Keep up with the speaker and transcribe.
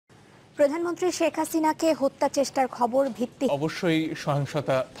প্রধানমন্ত্রী শেখ হাসিনাকে হত্যা চেষ্টার খবর ভিত্তি অবশ্যই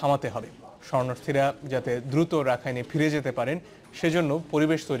সহিংসতা থামাতে হবে। শরণার্থীরা যাতে দ্রুত রাখাইনে ফিরে যেতে পারেন সেজন্য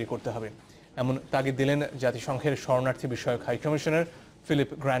পরিবেশ তৈরি করতে হবে, এমন তাগিদ দিলেন জাতিসংঘের শরণার্থী বিষয়ক হাই কমিশনার ফিলিপ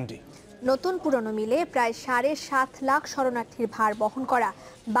গ্র্যান্ডি। নতুন পুরনো মিলে প্রায় 7.5 লাখ শরণার্থীর ভার বহন করা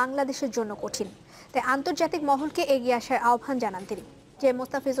বাংলাদেশের জন্য কঠিন, তাই আন্তর্জাতিক মহলকে এগিয়ে আসার আহ্বান জানান তিনি। যে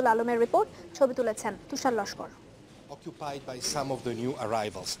মোস্তাফিজুল আলমের রিপোর্ট, ছবি তুলেছেন তুষার লস্কর।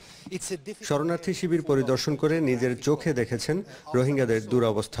 শরণার্থী শিবির পরিদর্শন করে নিজের চোখে দেখেছেন রোহিঙ্গাদের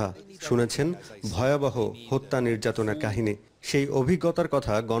দুরবস্থা, শুনেছেন ভয়াবহ হত্যা নির্যাতনের কাহিনী। সেই অভিজ্ঞতার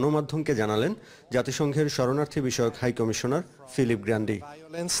কথা গণমাধ্যমকে জানালেন জাতিসংঘের শরণার্থী বিষয়ক হাই কমিশনার ফিলিপ গ্র্যান্ডি।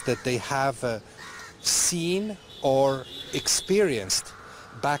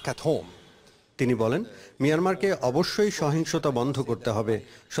 তিনি বলেন, মিয়ানমারকে অবশ্যই সহিংসতা বন্ধ করতে হবে।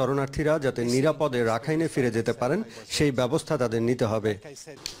 শরণার্থীরা যাতে নিরাপদে রাখাইনে ফিরে যেতে পারেন সেই ব্যবস্থা তাদের নিতে হবে।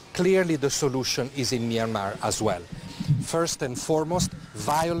 Clearly the solution is in Myanmar as well. First and foremost,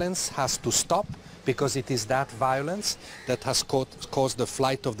 violence has to stop, because it is that violence that has caused the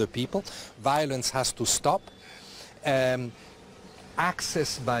flight of the people. Violence has to stop.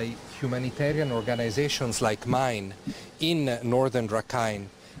 Access by humanitarian organizations like mine in northern Rakhine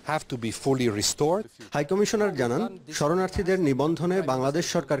have to be fully restored. High commissioner জানান, শরণার্থীদের নিবন্ধনে বাংলাদেশ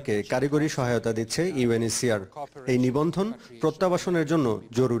সরকারকে কারিগরি সহায়তা দিচ্ছে UNHCR. এই নিবন্ধন প্রত্যাবাসনের জন্য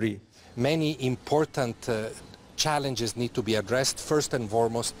জরুরি। Many important challenges need to be addressed. First and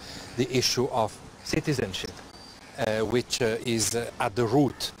foremost, the issue of citizenship, which is at the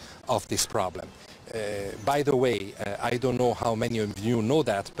root of this problem. By the way, I don't know how many of you know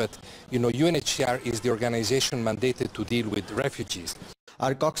that, but UNHCR is the organization mandated to deal with refugees.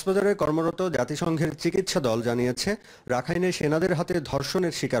 আর কক্সবাজারে কর্মরত জাতিসংঘের চিকিৎসা দল জানিয়েছে, রাখাইনে সেনাদের হাতে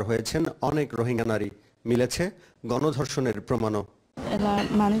ধর্ষণের শিকার হয়েছেন অনেক রোহিঙ্গা নারী। মিলেছে গণধর্ষণের প্রমাণও।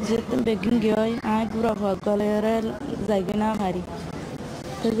 মানুষ যেতে বেগিন গিয়ে আয় পুরো গলের জায়গা না ভারী,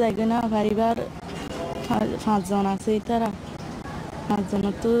 জায়গা না ভারিবার 5 জন আছে, তারা 5 জন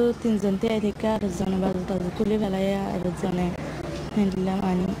তো 3 জন থেকে আরেকজনে বাজু টাজু খুলে ফেলায়, আরেকজনে হ্যান্ডলাম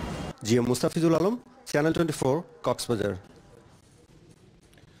আনি। GM Mustafizul Alam, channel 24, Cox's Bazar.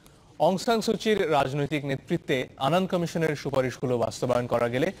 অং সান সুচির রাজনৈতিক নেতৃত্বে আনান কমিশনের সুপারিশগুলো বাস্তবায়ন করা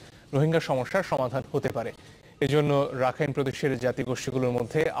গেলে রোহিঙ্গা সমস্যার সমাধান হতে পারে। এজন্য রাখাইন প্রদেশের জাতিগোষ্ঠীগুলোর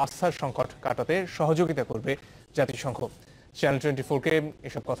মধ্যে আস্থার সংকট কাটাতে সহযোগিতা করবে জাতিসংঘ। চ্যানেল 24-কে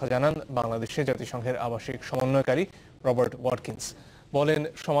এসব কথা জানান বাংলাদেশে জাতিসংঘের আবাসিক সমন্বয়কারী রবার্ট ওয়াটকিন্স। বলেন,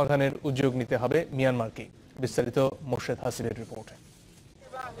 সমাধানের উদ্যোগ নিতে হবে মিয়ানমারকে। বিস্তারিত মোর্শেদ হাসিনের রিপোর্টে।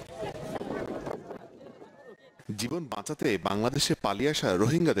 জীবন বাঁচাতে বাংলাদেশে পালিয়ে আসা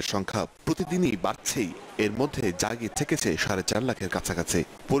রোহিঙ্গাদের সংখ্যা প্রতিদিনই বাড়ছেই। এর মধ্যে জাগি থেকেছে 4.5 লাখের কাছাকাছি।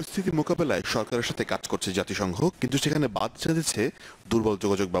 পরিস্থিতি মোকাবেলায় সরকারের সাথে কাজ করছে জাতিসংঘ, কিন্তু সেখানে বাদ দিচ্ছে দুর্বল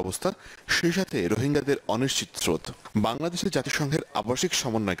যোগাযোগ ব্যবস্থা, সেই সাথে রোহিঙ্গাদের অনিশ্চিত স্রোত। বাংলাদেশের জাতিসংঘের আবাসিক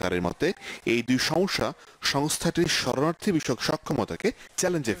সমন্বয়কারীর মতে এই দুই সমস্যা সংস্থাটির শরণার্থী বিষয়ক সক্ষমতাকে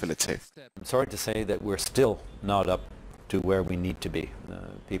চ্যালেঞ্জে ফেলেছে। To where we need to be.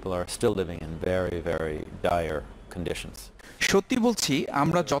 People are still living in very, very dire conditions. সত্যি বলছি,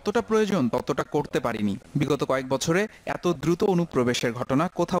 আমরা যতটা প্রয়োজন ততটা করতে পারিনি। বিগত কয়েক বছরে এত দ্রুত অনুপ্রবেশের ঘটনা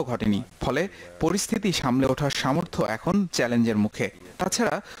কোথাও ঘটেনি। ফলে পরিস্থিতি সামলে ওঠার সামর্থ্য এখন চ্যালেঞ্জের মুখে।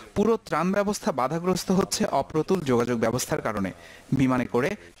 তাছাড়া পুরো ত্রাণ ব্যবস্থা বাধাগ্রস্ত হচ্ছে অপ্রতুল যোগাযোগ ব্যবস্থার কারণে। বিমানে করে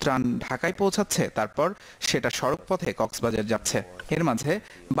ত্রাণ ঢাকায় পৌঁছাচ্ছে, তারপর সেটা সড়ক পথে কক্সবাজার যাচ্ছে। এর মাঝে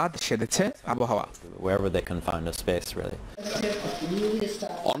বাদ সেধেছে আবহাওয়া।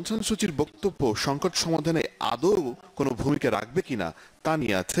 অং সান সুচির বক্তব্য সংকট সমাধানে আদৌ কোনো ভূমিকা রাখবে কিনা তা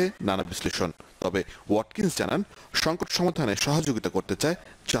নিয়ে আছে নানা বিশ্লেষণ। তবে ওয়াটকিন্স জানান, সংকট সমাধানে সহযোগিতা করতে চায়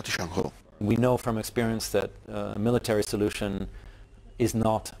জাতিসংঘ। We know from experience that military solution is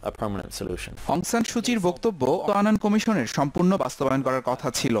not a permanent solution. অং সান সুচির বক্তব্য আনান কমিশনের সম্পূর্ণ বাস্তবায়ন করার কথা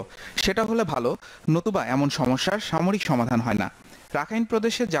ছিল। সেটা হলে ভালো, নতুবা এমন সমস্যার সামরিক সমাধান হয় না। রাখাইন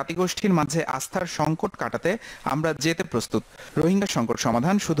প্রদেশের জাতিগোষ্ঠীর মাঝে আস্থার সংকট কাটাতে আমরা যেতে প্রস্তুত। রোহিঙ্গা সংকট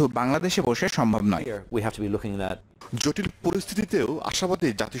সমাধান শুধু বাংলাদেশে বসে সম্ভব নয়। জটিল পরিস্থিতিতেও আশাবাদী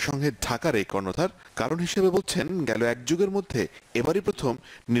জাতিসংঘের ঢাকার এই কর্ণধার। কারণ হিসেবে বলছেন, গেল এক যুগের মধ্যে এবারই প্রথম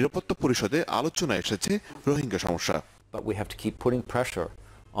নিরাপত্তা পরিষদে আলোচনা এসেছে রোহিঙ্গা সমস্যা। But we have to keep putting pressure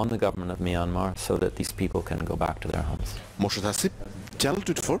on the government of Myanmar so that these people can go back to their homes. Morshed Hasib, channel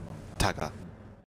 24, Dhaka.